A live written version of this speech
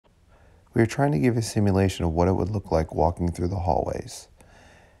We are trying to give a simulation of what it would look like walking through the hallways.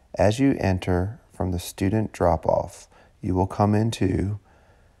 As you enter from the student drop-off, you will come into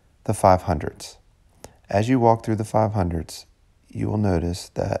the 500s. As you walk through the 500s, you will notice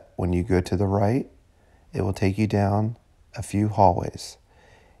that when you go to the right, it will take you down a few hallways.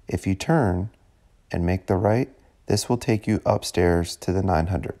 If you turn and make the right, this will take you upstairs to the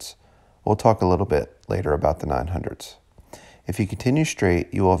 900s. We'll talk a little bit later about the 900s. If you continue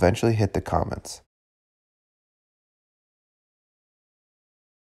straight, you will eventually hit the commons.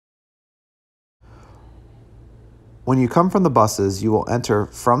 When you come from the buses, you will enter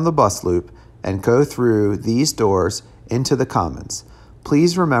from the bus loop and go through these doors into the commons.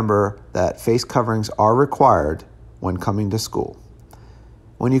 Please remember that face coverings are required when coming to school.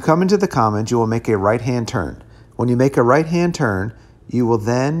 When you come into the commons, you will make a right-hand turn. When you make a right-hand turn, you will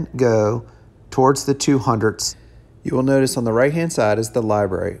then go towards the 200s. You will notice on the right-hand side is the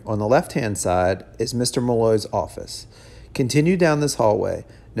library. On the left-hand side is Mr. Malloy's office. Continue down this hallway.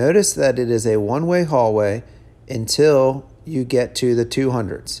 Notice that it is a one-way hallway until you get to the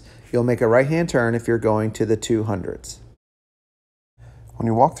 200s. You'll make a right-hand turn if you're going to the 200s. When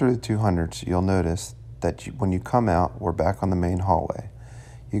you walk through the 200s, you'll notice that when you come out, we're back on the main hallway.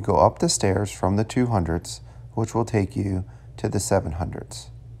 You go up the stairs from the 200s, which will take you to the 700s.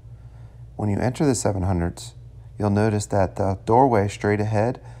 When you enter the 700s, you'll notice that the doorway straight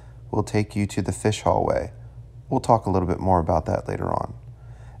ahead will take you to the fish hallway. We'll talk a little bit more about that later on.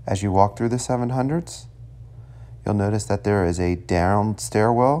 As you walk through the 700s, you'll notice that there is a down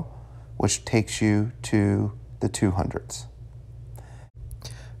stairwell, which takes you to the 200s.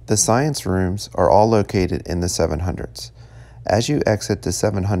 The science rooms are all located in the 700s. As you exit the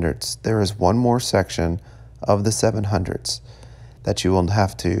 700s, there is one more section of the 700s that you will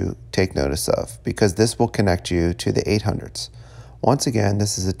have to take notice of because this will connect you to the 800s. Once again,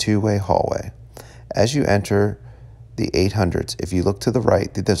 this is a two-way hallway. As you enter the 800s, if you look to the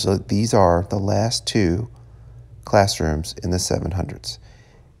right, these are the last two classrooms in the 700s.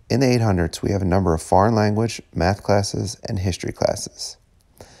 In the 800s, we have a number of foreign language, math classes, and history classes.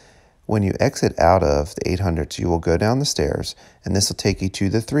 When you exit out of the 800s, you will go down the stairs, and this will take you to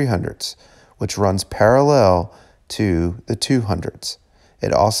the 300s, which runs parallel to the 200s.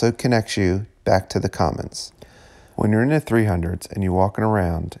 It also connects you back to the commons. When you're in the 300s and you're walking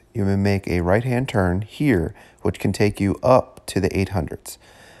around, you may make a right-hand turn here, which can take you up to the 800s.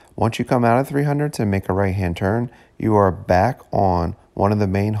 Once you come out of 300s and make a right-hand turn, you are back on one of the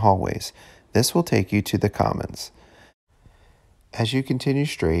main hallways. This will take you to the commons. As you continue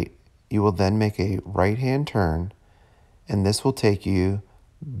straight, you will then make a right-hand turn, and this will take you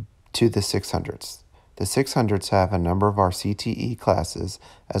to the 600s. The 600s have a number of our CTE classes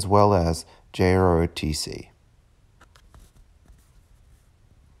as well as JROTC.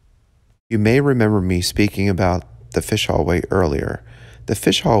 You may remember me speaking about the fish hallway earlier. The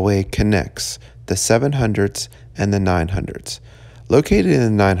fish hallway connects the 700s and the 900s. Located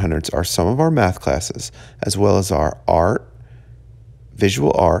in the 900s are some of our math classes, as well as our art,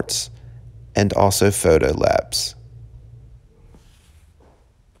 visual arts, and also photo labs.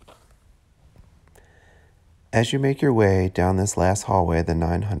 As you make your way down this last hallway, the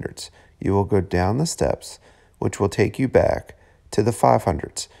 900s, you will go down the steps, which will take you back to the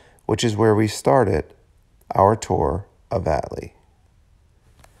 500s, which is where we started our tour of Atlee.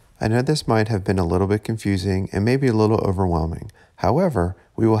 I know this might have been a little bit confusing and maybe a little overwhelming. However,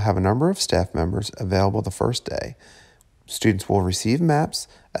 we will have a number of staff members available the first day. Students will receive maps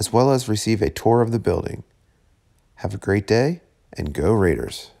as well as receive a tour of the building. Have a great day and go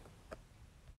Raiders!